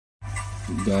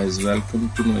Guys, welcome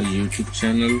to my YouTube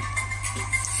channel.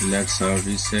 Let's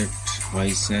reset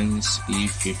Hisense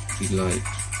E50 lite.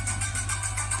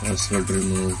 Password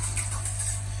remove.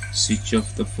 Switch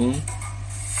off the phone.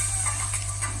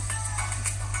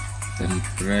 Then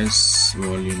press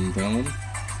volume down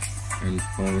and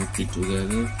power key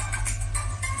together.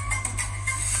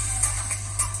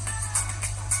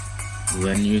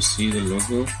 When you see the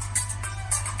logo,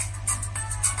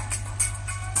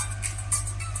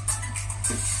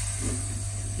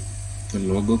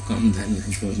 come, then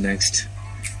go next.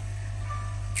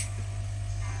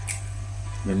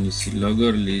 When you see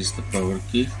logo, release the power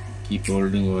key. Keep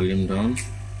holding volume down.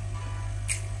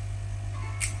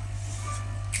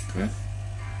 Okay.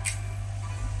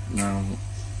 Now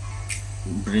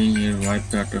bring your wipe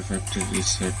data factory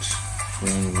reset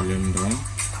phone volume down.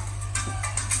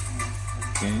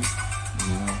 Okay.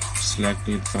 Now select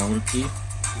with power key.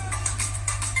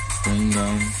 Bring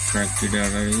down factory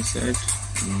data reset.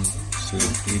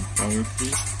 Select with power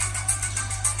key.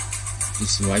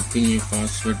 It's wiping your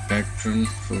password pattern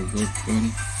for good one.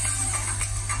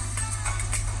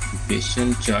 Be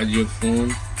patient, charge your phone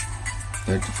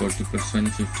 30-40%,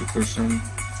 50%.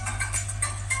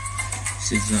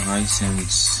 This is the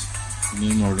Hisense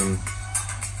new model.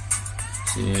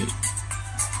 It's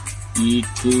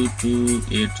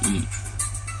E228E.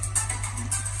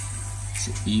 It's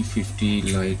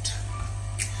E50 lite.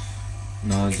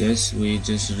 Now we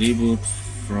just reboot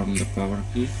from the power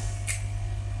key.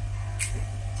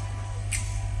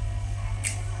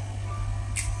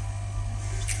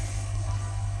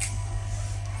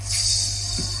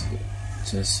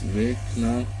 Just wait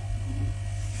now.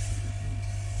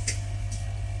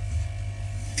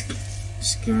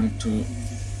 It's going to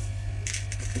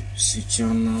switch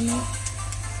on now.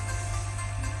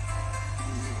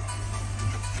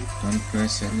 Don't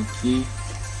press any key.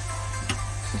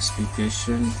 Just be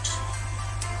patient.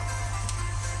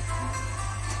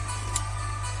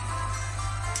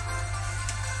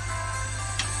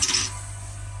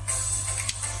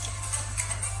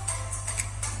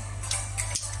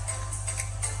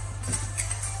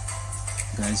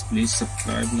 Guys, please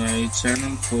subscribe my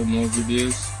channel for more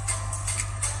videos.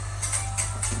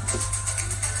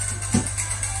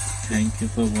 Thank you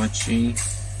for watching.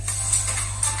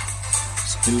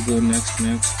 Still go next.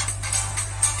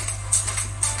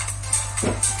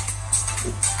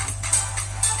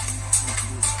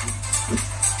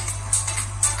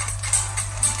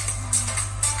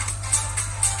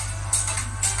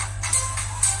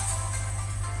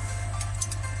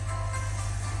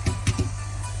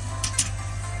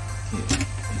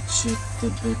 Check the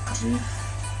battery.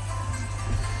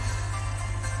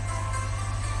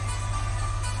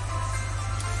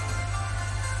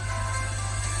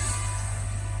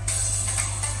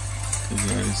 Okay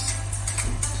guys,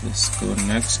 just go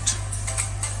next.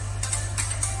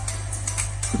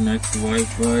 Connect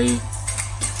Wi-Fi.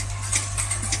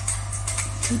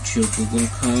 Put your Google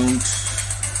account.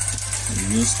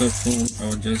 Use the phone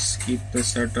or just keep the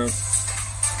setup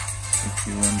if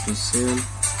you want to sell.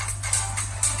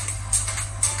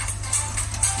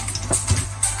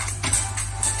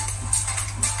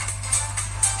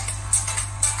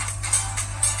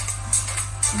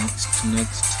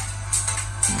 Next.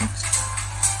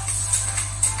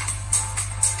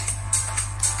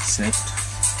 Set.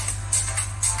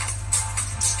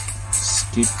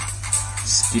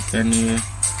 Skip anywhere.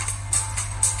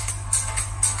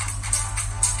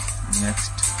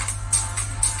 Next.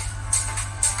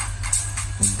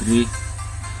 Agree.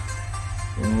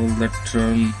 All the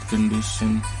term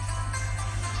condition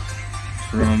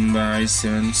from the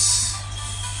Hisense.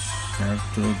 Have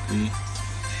to agree.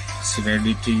 It's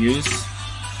ready to use.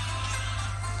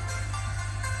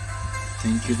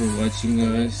 Thank you for watching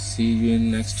guys. See you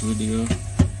in next video.